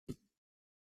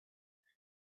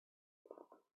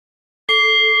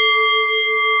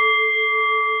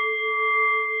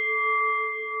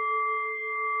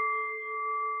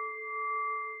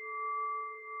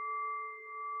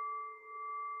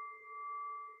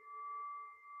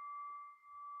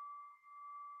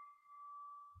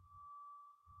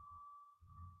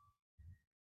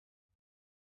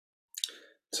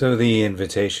So, the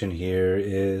invitation here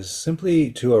is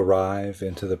simply to arrive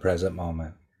into the present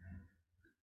moment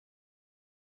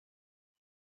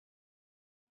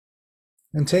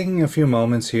and taking a few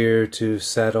moments here to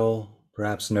settle,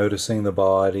 perhaps noticing the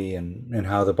body and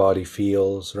how the body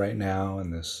feels right now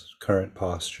in this current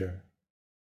posture.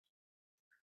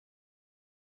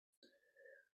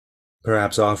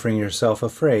 Perhaps offering yourself a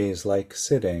phrase like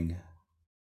sitting,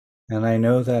 and I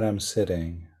know that I'm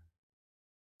sitting,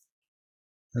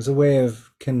 as a way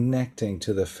of connecting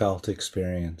to the felt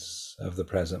experience of the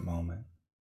present moment.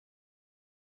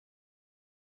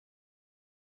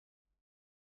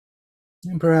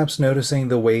 And perhaps noticing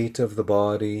the weight of the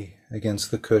body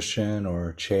against the cushion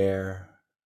or chair,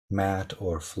 mat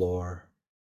or floor.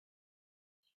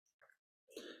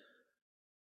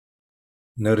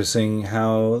 Noticing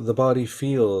how the body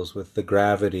feels with the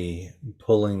gravity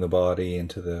pulling the body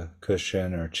into the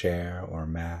cushion or chair or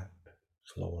mat,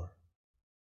 floor.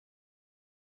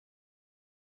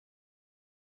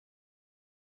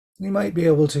 You might be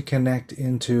able to connect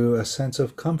into a sense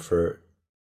of comfort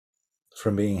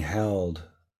from being held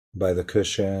by the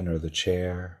cushion or the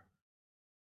chair,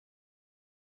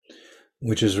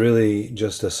 which is really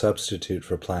just a substitute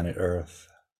for planet Earth.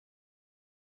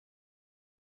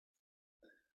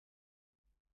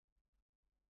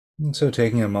 And so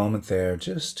taking a moment there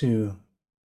just to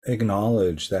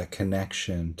acknowledge that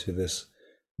connection to this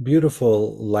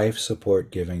beautiful life support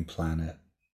giving planet.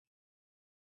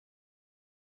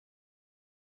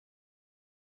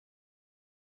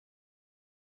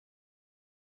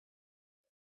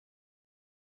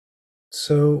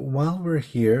 So while we're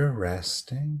here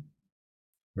resting,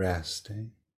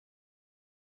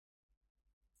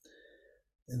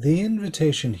 the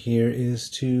invitation here is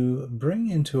to bring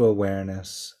into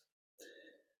awareness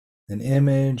an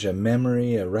image, a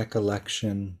memory, a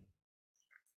recollection,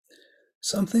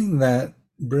 something that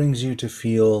brings you to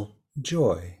feel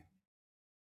joy.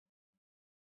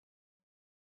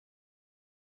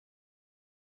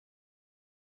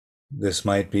 This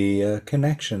might be a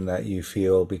connection that you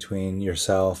feel between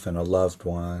yourself and a loved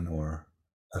one, or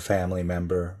a family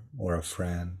member, or a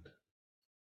friend.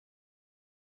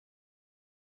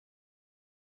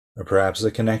 Or perhaps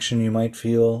a connection you might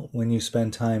feel when you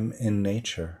spend time in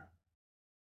nature,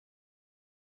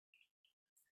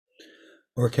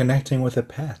 or connecting with a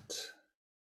pet.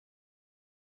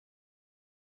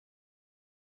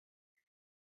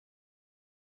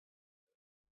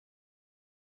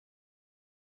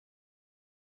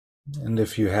 And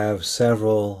if you have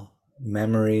several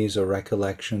memories or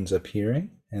recollections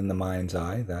appearing in the mind's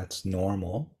eye, that's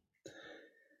normal.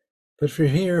 But for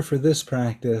here, for this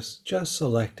practice, just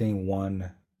selecting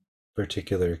one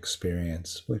particular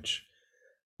experience, which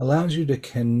allows you to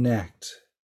connect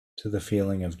to the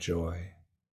feeling of joy.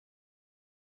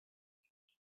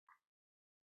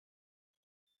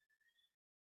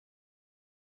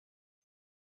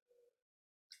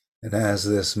 And as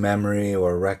this memory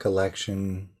or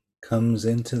recollection comes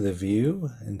into the view,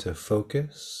 into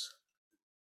focus,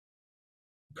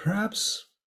 perhaps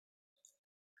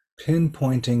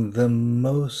pinpointing the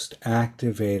most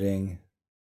activating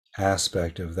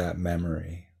aspect of that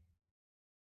memory.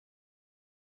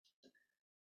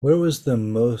 Where was the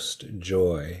most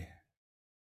joy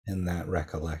in that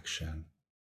recollection?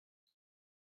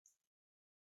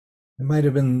 It might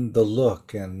have been the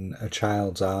look in a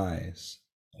child's eyes,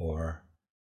 or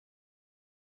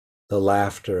the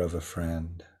laughter of a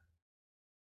friend,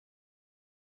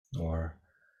 or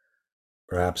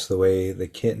perhaps the way the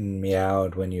kitten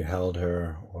meowed when you held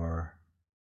her, or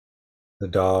the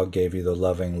dog gave you the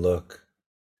loving look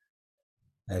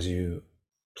as you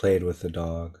played with the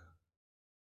dog.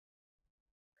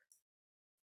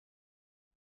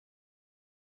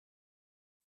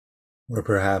 Or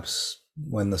perhaps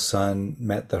when the sun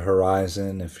met the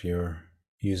horizon, if you're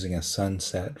using a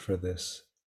sunset for this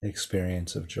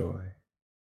experience of joy.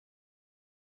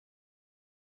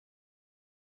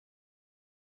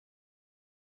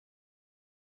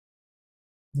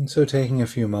 And so taking a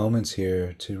few moments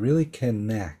here to really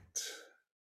connect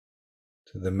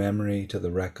to the memory, to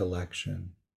the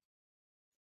recollection.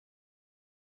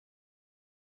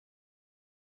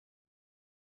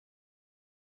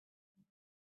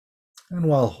 And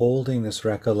while holding this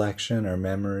recollection or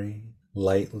memory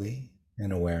lightly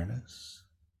in awareness,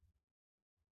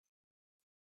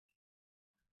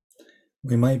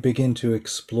 we might begin to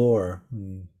explore,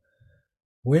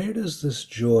 where does this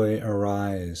joy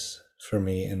arise for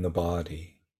me in the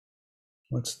body?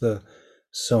 What's the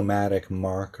somatic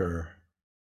marker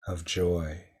of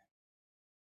joy?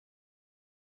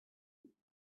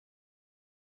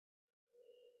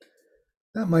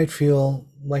 That might feel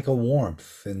like a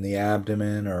warmth in the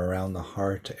abdomen or around the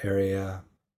heart area,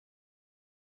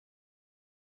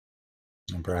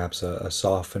 and perhaps a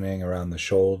softening around the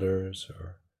shoulders,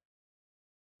 or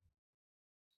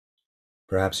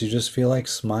perhaps you just feel like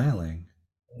smiling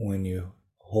when you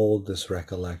hold this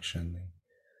recollection.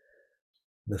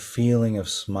 The feeling of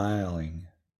smiling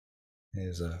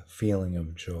is a feeling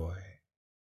of joy.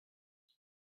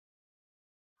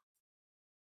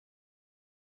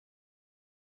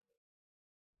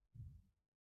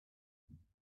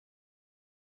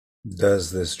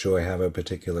 Does this joy have a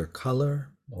particular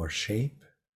color or shape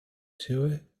to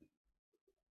it?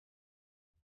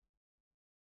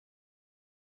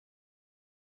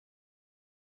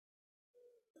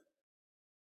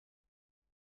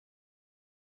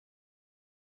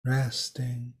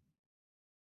 Resting,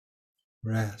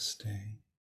 resting.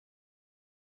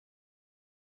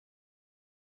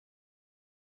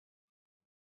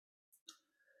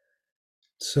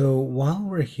 So while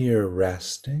we're here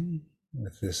resting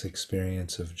with this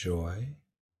experience of joy,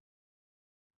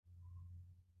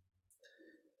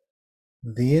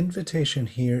 the invitation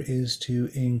here is to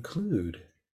include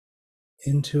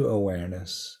into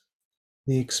awareness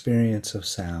the experience of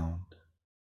sound.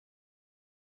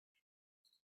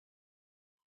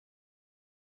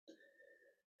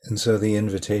 And so the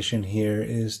invitation here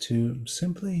is to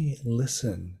simply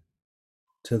listen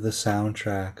to the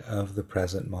soundtrack of the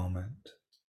present moment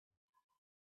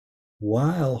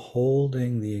while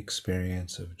holding the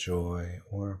experience of joy,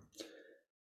 or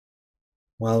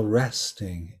while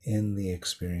resting in the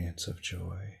experience of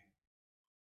joy.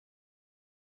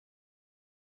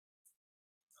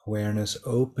 Awareness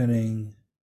opening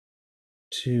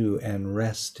to and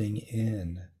resting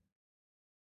in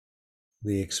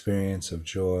the experience of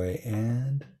joy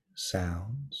and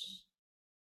sounds,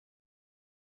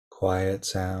 quiet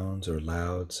sounds or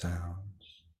loud sounds,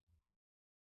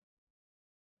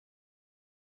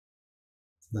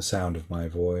 the sound of my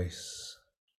voice.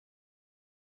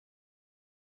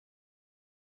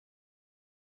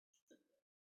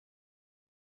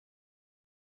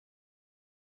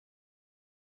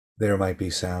 There might be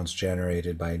sounds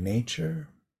generated by nature,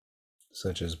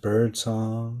 such as bird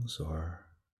songs or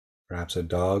perhaps a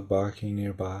dog barking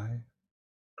nearby,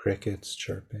 crickets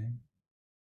chirping,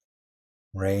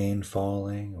 rain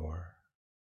falling, or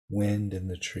wind in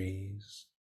the trees.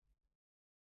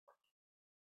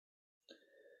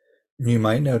 You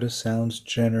might notice sounds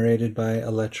generated by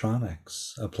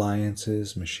electronics,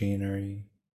 appliances, machinery,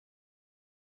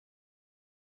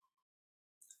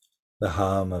 the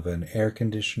hum of an air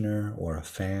conditioner or a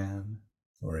fan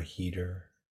or a heater,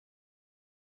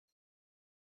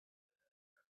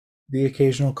 the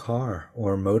occasional car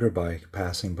or motorbike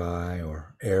passing by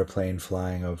or airplane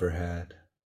flying overhead.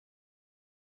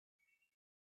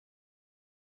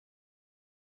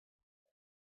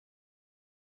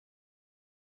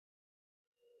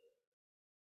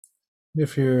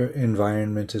 If your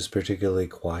environment is particularly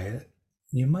quiet,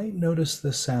 you might notice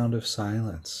the sound of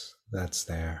silence that's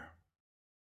there.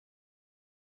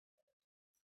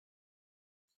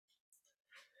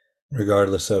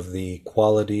 Regardless of the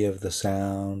quality of the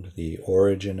sound, the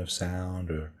origin of sound,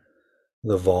 or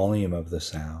the volume of the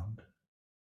sound,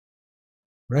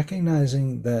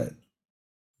 recognizing that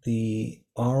the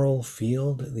aural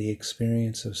field, the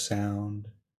experience of sound,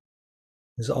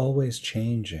 is always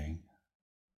changing,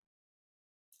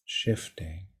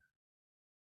 shifting,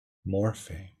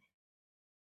 morphing.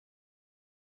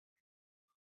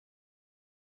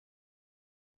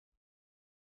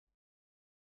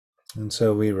 And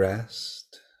so we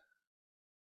rest,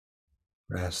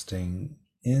 resting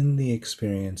in the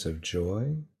experience of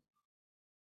joy,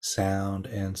 sound,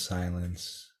 and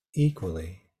silence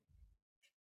equally,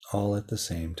 all at the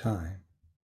same time.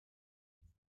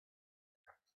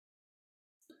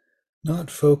 Not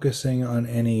focusing on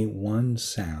any one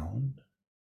sound,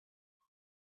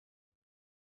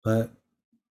 but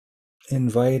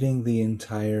inviting the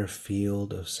entire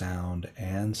field of sound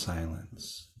and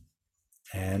silence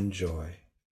and joy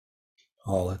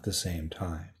all at the same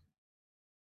time.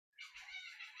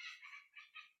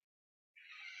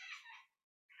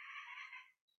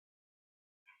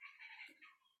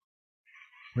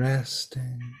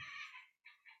 Resting,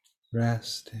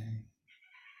 resting.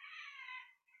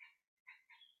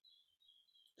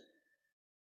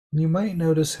 You might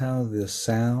notice how the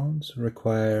sounds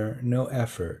require no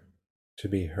effort to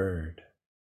be heard.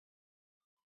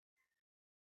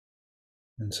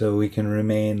 And so we can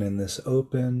remain in this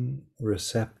open,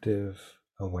 receptive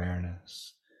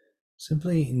awareness,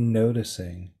 simply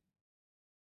noticing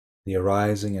the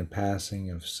arising and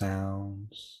passing of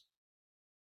sounds,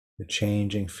 the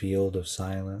changing field of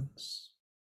silence,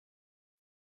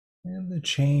 and the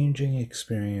changing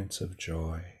experience of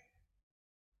joy.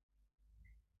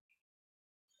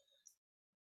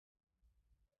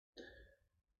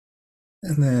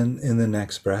 And then in the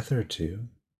next breath or two,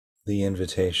 the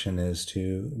invitation is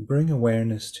to bring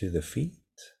awareness to the feet,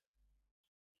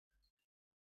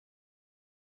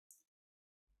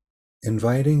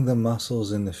 inviting the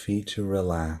muscles in the feet to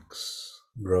relax,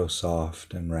 grow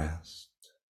soft, and rest.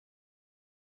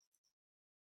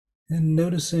 And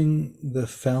noticing the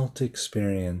felt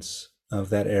experience of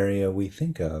that area we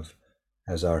think of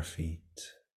as our feet.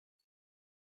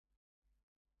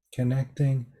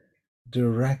 Connecting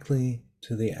directly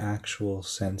to the actual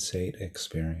sensate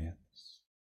experience,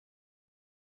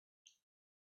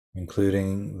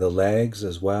 including the legs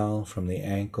as well, from the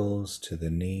ankles to the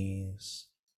knees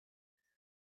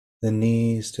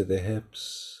to the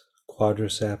hips,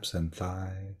 quadriceps, and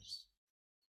thighs.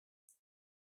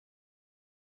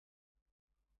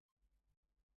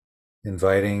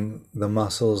 Inviting the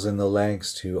muscles in the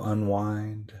legs to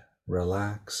unwind,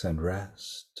 relax, and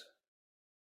rest.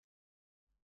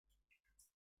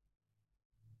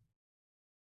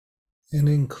 And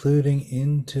including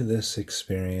into this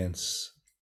experience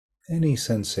any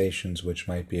sensations which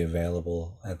might be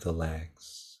available at the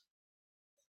legs.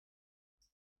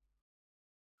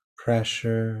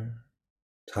 Pressure,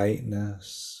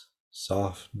 tightness,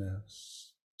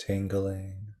 softness,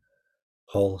 tingling,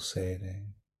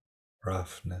 pulsating,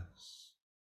 roughness,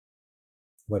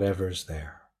 whatever's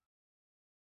there.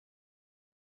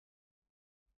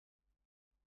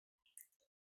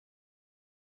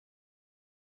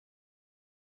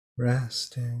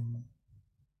 Resting,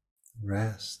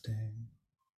 resting.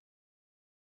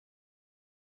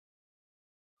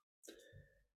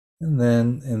 And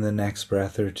then in the next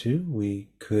breath or two, we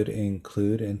could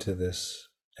include into this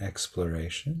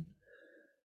exploration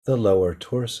the lower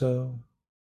torso,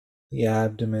 the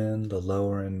abdomen, the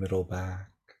lower and middle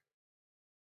back.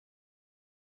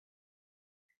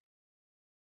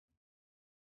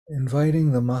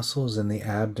 Inviting the muscles in the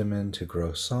abdomen to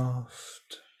grow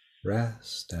soft,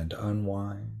 rest, and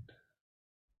unwind.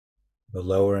 The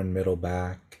lower and middle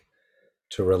back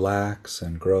to relax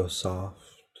and grow soft.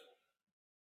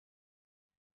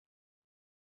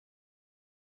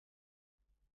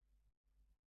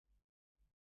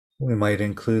 We might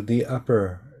include the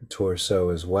upper torso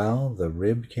as well, the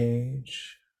rib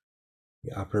cage,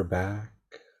 the upper back.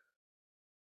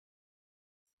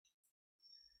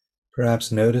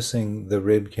 Perhaps noticing the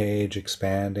rib cage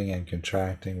expanding and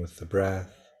contracting with the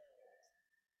breath.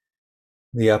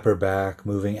 The upper back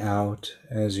moving out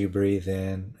as you breathe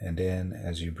in and in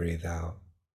as you breathe out.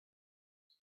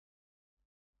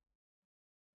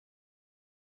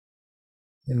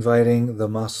 Inviting the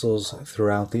muscles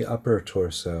throughout the upper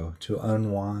torso to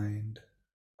unwind,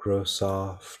 grow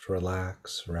soft,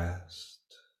 relax, rest.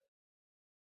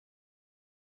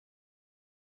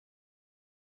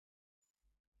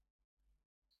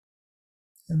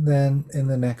 And then in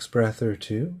the next breath or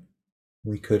two,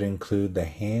 we could include the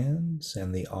hands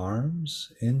and the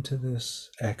arms into this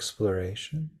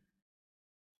exploration.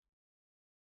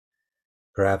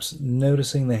 Perhaps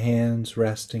noticing the hands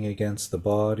resting against the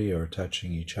body or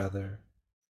touching each other.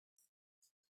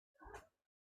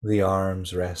 The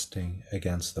arms resting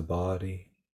against the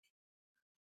body.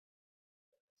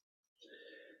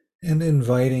 And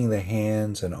inviting the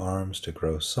hands and arms to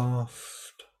grow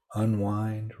soft,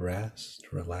 unwind, rest,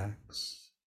 relax.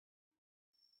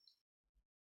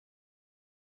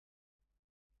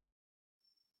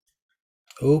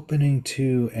 Opening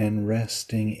to and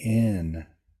resting in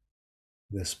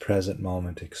this present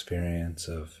moment experience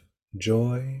of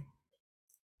joy,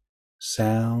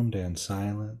 sound, and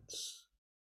silence.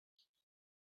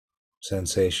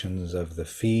 Sensations of the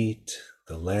feet,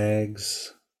 the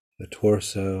legs, the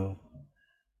torso,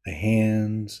 the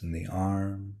hands and the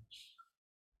arms,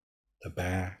 the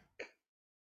back.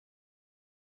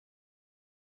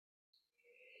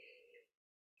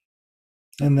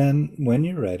 And then when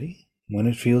you're ready, when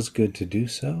it feels good to do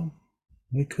so,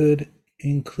 we could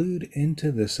include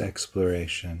into this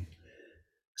exploration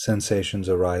sensations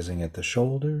arising at the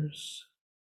shoulders,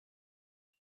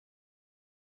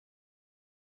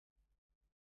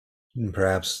 and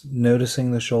perhaps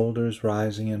noticing the shoulders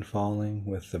rising and falling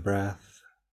with the breath,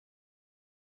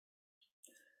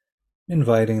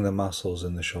 inviting the muscles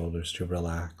in the shoulders to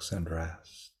relax and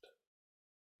rest.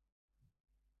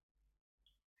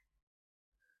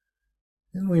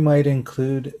 And we might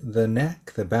include the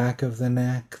neck, the back of the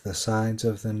neck, the sides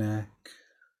of the neck,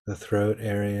 the throat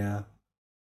area.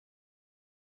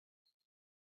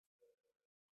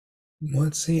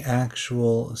 What's the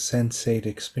actual sensate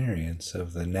experience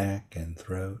of the neck and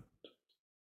throat?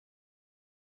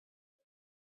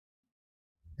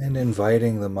 And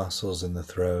inviting the muscles in the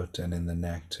throat and in the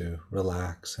neck to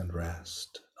relax and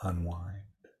rest, unwind.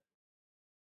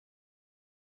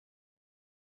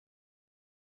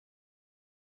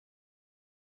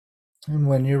 And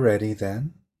when you're ready,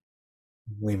 then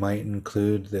we might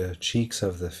include the cheeks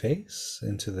of the face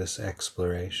into this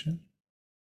exploration,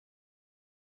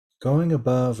 going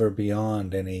above or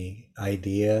beyond any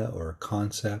idea or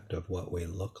concept of what we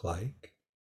look like,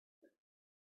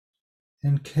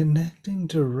 and connecting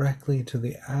directly to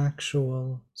the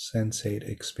actual sensate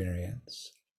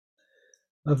experience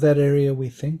of that area we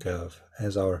think of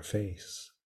as our face.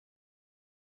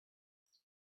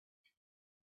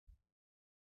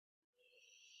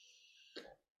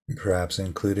 Perhaps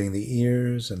including the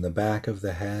ears and the back of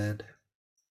the head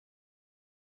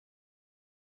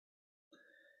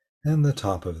and the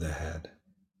top of the head.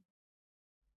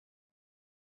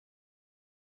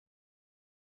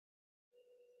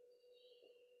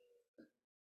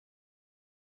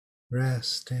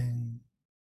 Resting,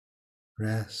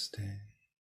 resting.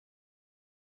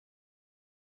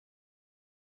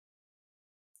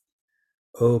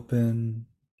 Open,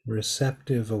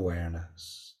 receptive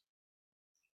awareness.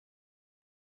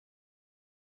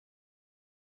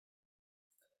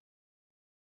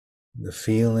 The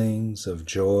feelings of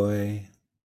joy,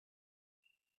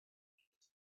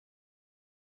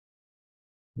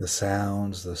 the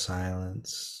sounds, the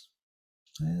silence,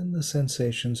 and the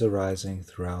sensations arising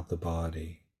throughout the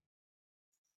body,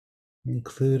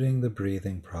 including the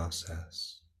breathing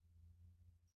process.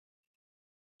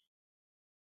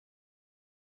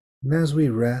 And as we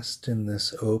rest in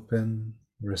this open,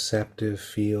 receptive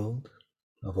field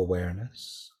of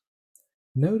awareness,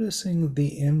 noticing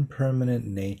the impermanent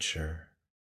nature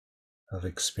of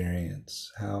experience,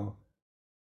 how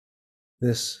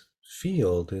this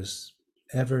field is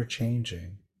ever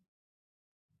changing.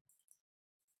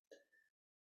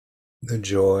 The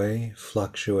joy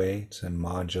fluctuates and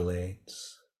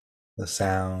modulates, the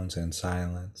sounds and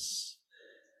silence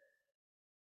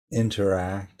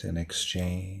interact and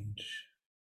exchange,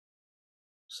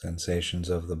 sensations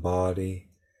of the body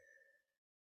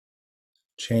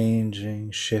changing,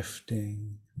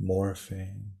 shifting,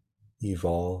 morphing,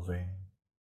 evolving.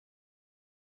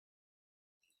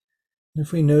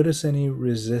 If we notice any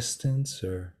resistance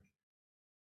or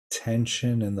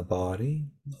tension in the body,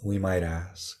 we might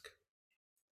ask,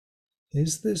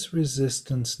 is this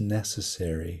resistance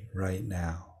necessary right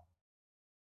now?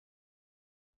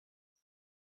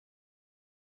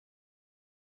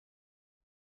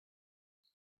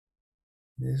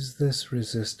 Is this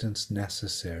resistance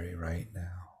necessary right now?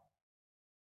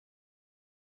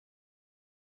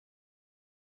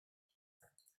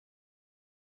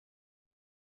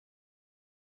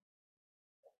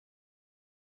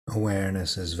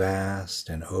 Awareness is vast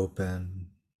and open,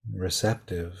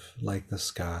 receptive like the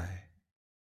sky.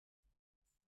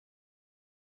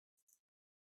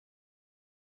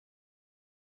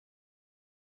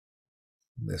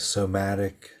 The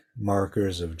somatic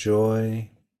markers of joy,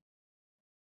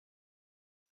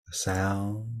 the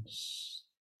sounds,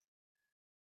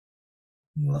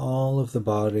 all of the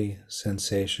body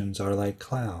sensations are like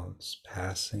clouds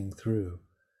passing through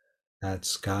that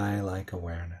sky-like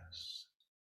awareness.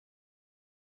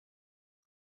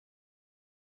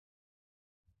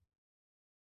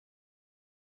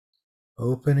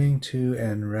 Opening to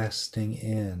and resting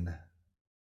in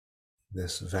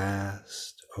this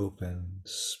vast, open,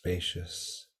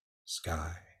 spacious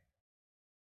sky.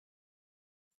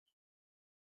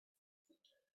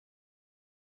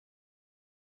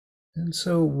 And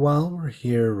so while we're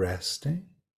here resting,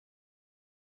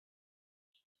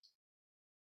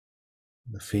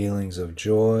 the feelings of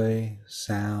joy,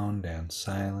 sound, and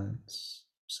silence,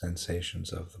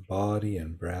 sensations of the body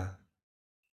and breath,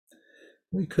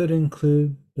 we could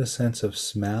include the sense of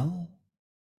smell,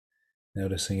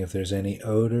 noticing if there's any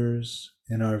odors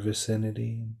in our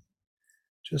vicinity,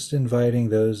 just inviting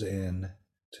those in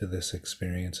to this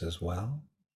experience as well.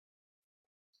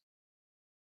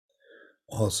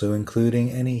 Also including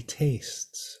any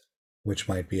tastes which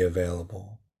might be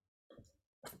available,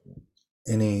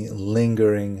 any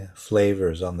lingering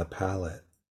flavors on the palate.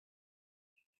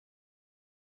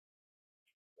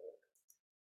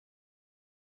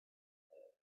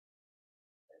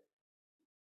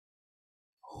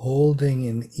 Holding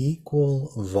in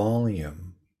equal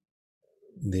volume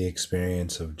the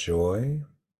experience of joy,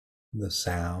 the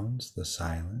sounds, the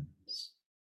silence,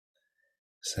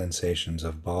 sensations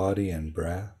of body and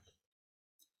breath,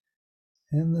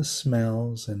 and the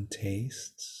smells and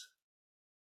tastes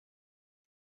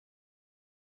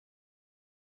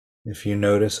If you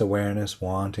notice awareness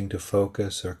wanting to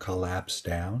focus or collapse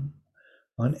down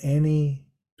on any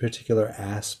particular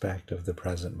aspect of the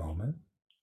present moment,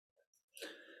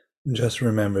 just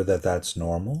remember that that's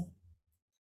normal,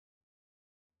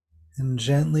 and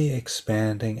gently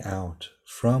expanding out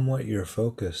from what you're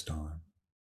focused on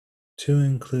to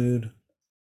include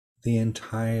the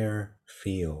entire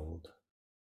field,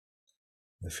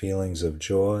 the feelings of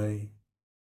joy,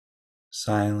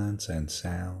 silence and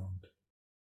sound,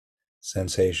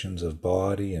 sensations of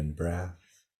body and breath,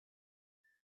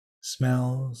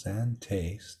 smells and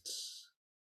tastes,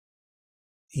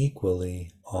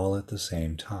 equally all at the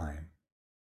same time.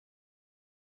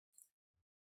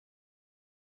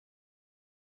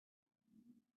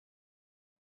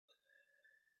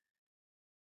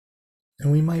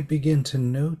 And we might begin to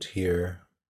note here,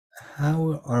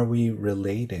 how are we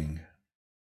relating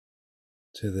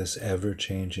to this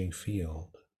ever-changing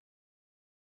field?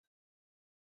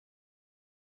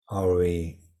 Are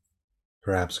we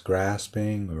perhaps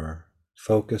grasping or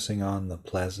focusing on the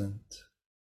pleasant?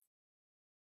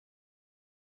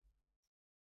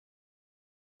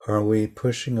 Or are we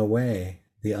pushing away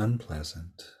the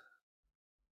unpleasant?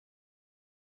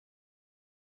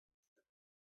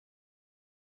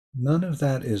 None of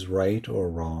that is right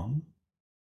or wrong,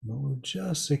 but we're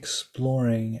just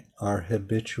exploring our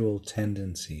habitual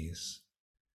tendencies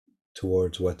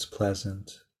towards what's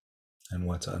pleasant and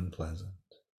what's unpleasant.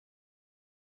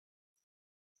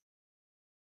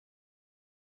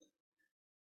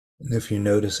 And if you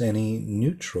notice any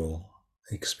neutral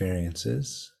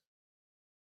experiences,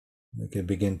 we can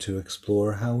begin to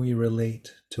explore how we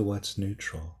relate to what's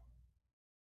neutral.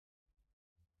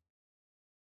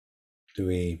 Do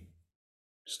we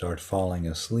start falling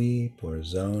asleep or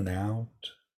zone out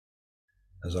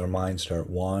as our minds start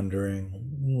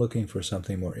wandering, looking for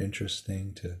something more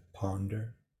interesting to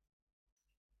ponder?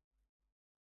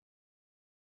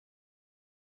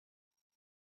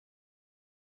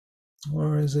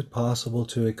 Or is it possible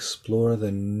to explore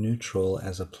the neutral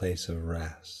as a place of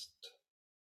rest?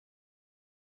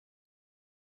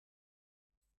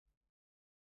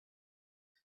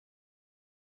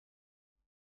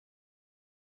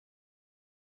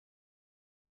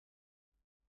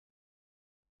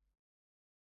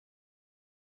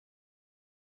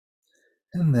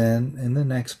 And then in the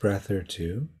next breath or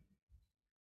two,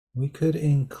 we could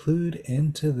include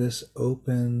into this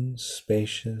open,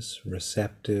 spacious,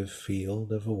 receptive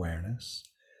field of awareness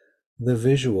the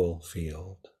visual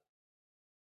field.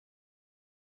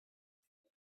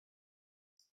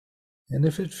 And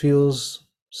if it feels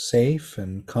safe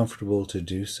and comfortable to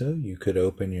do so, you could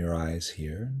open your eyes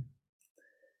here,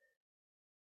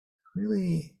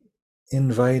 really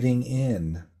inviting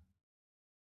in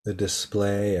the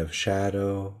display of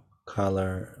shadow,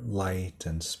 color, light,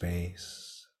 and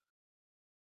space.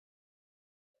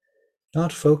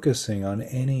 Not focusing on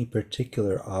any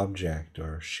particular object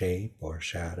or shape or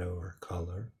shadow or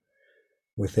color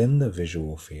within the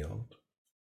visual field,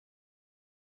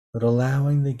 but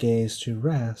allowing the gaze to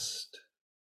rest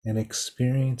and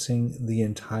experiencing the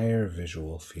entire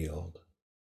visual field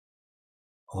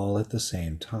all at the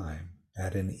same time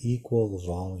at an equal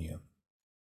volume,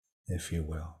 if you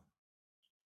will.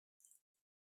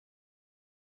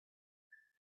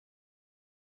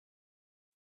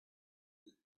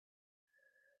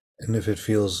 And if it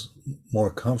feels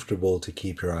more comfortable to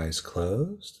keep your eyes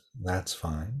closed, that's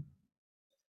fine.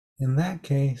 In that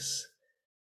case,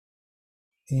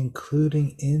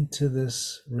 including into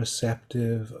this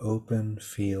receptive, open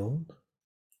field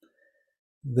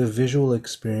the visual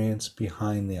experience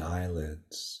behind the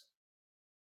eyelids.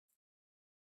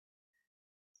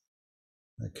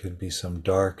 There could be some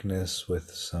darkness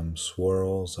with some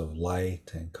swirls of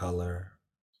light and color.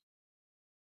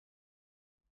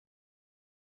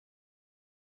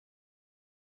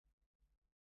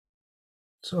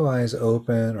 So eyes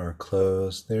open or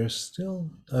closed, there's still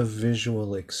a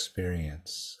visual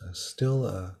experience, still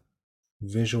a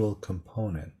visual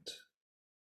component.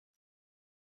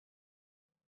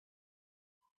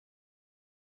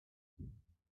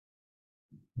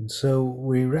 And so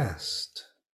we rest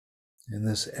in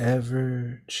this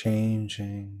ever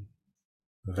changing,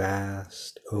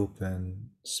 vast, open,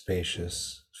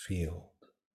 spacious field.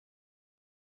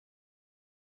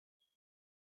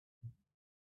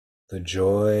 The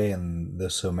joy and the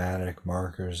somatic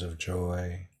markers of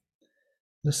joy,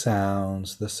 the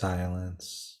sounds, the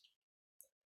silence,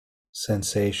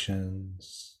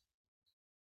 sensations,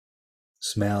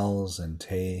 smells and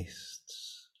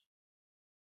tastes,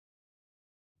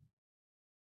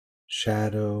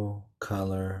 shadow,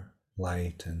 color,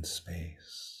 light, and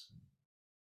space.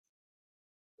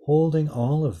 holding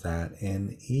all of that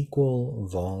in equal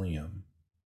volume,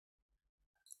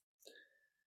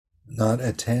 not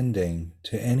attending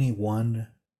to any one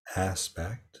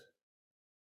aspect,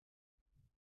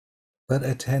 but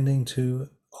attending to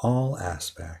all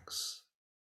aspects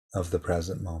of the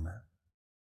present moment.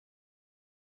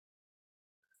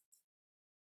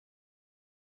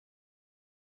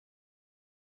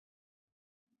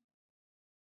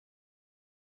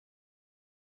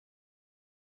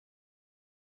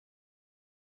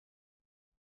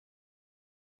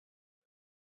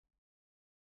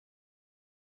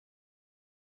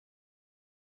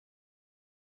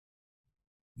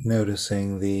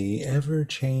 Noticing the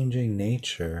ever-changing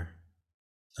nature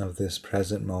of this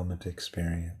present moment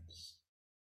experience,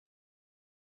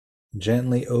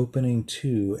 gently opening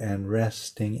to and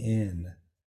resting in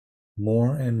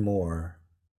more and more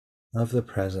of the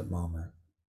present moment.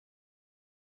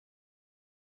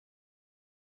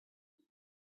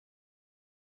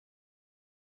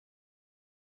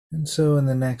 And so in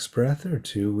the next breath or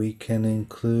two, we can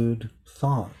include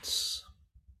thoughts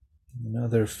and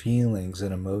other feelings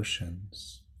and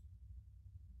emotions.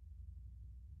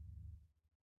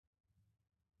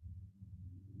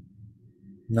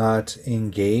 Not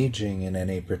engaging in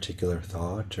any particular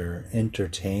thought or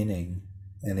entertaining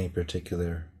any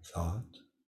particular thought.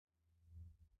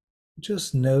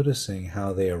 Just noticing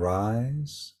how they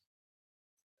arise.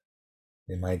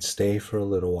 They might stay for a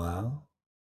little while,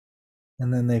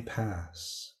 and then they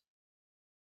pass.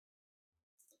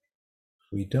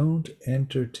 If we don't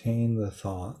entertain the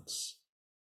thoughts,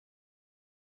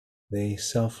 they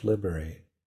self-liberate.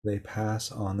 They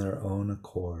pass on their own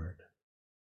accord.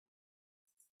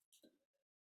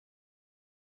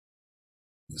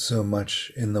 So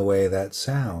much in the way that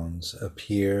sounds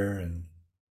appear, and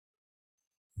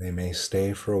they may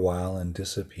stay for a while and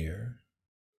disappear.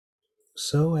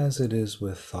 So as it is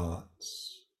with thoughts.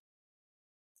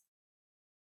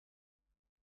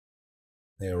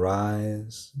 They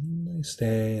arise, they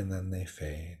stay, and then they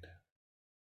fade.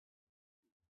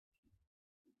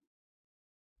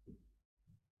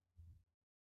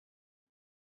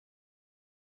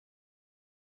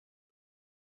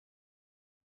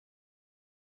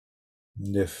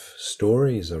 And if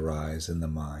stories arise in the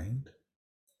mind,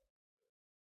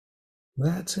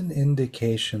 that's an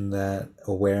indication that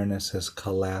awareness has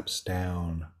collapsed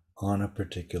down on a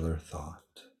particular thought.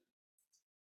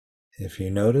 If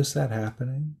you notice that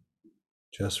happening,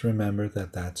 just remember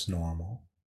that that's normal.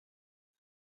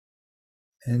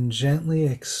 And gently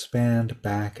expand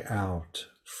back out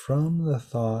from the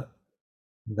thought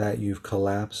that you've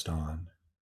collapsed on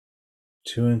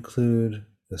to include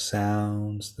the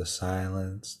sounds, the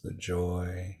silence, the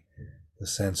joy, the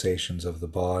sensations of the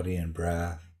body and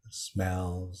breath, the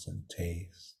smells and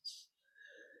tastes,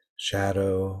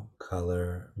 shadow,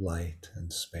 color, light,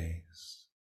 and space.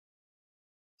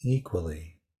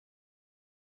 Equally,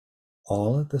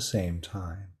 all at the same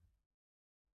time,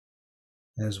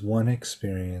 as one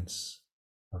experience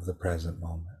of the present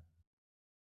moment.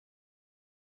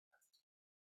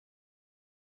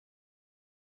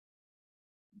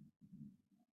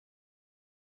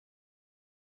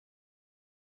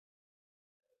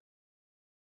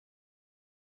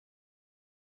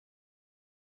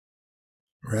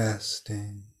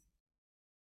 Resting,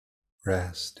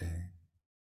 resting.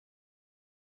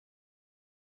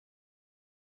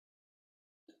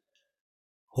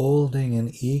 Holding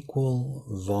an equal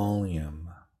volume,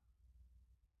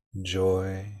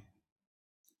 joy,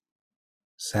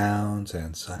 sounds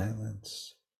and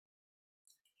silence,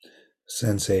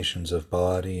 sensations of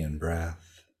body and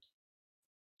breath,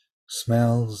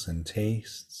 smells and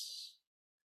tastes,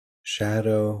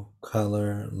 shadow,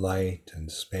 color, light and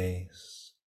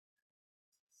space,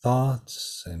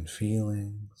 thoughts and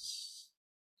feelings,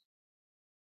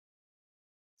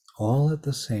 all at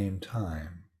the same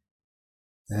time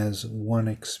as one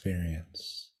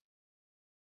experience.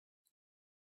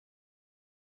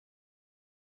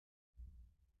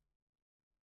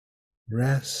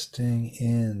 Resting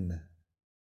in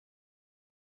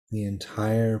the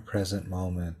entire present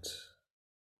moment,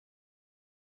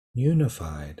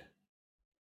 unified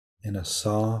in a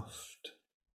soft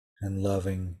and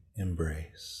loving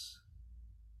embrace.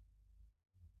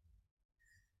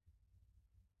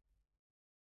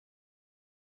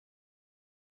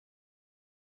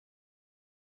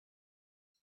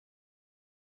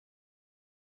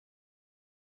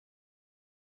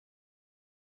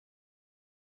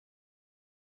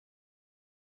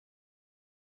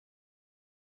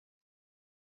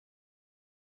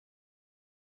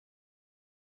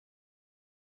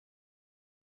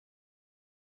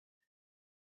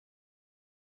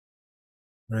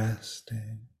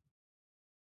 Resting.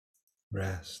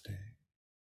 resting.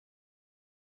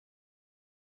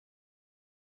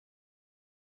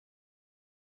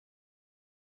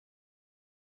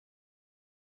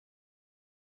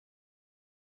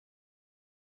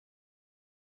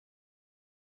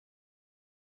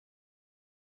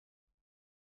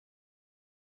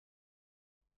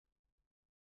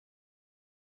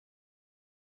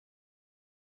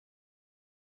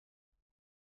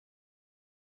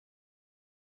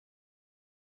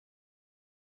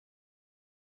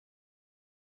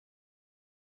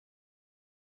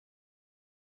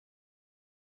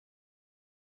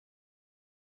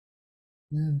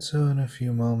 And so, in a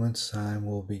few moments' time,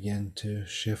 we'll begin to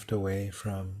shift away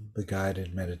from the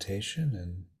guided meditation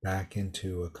and back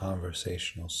into a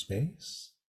conversational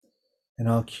space. And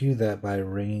I'll cue that by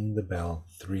ringing the bell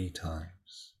 3 times.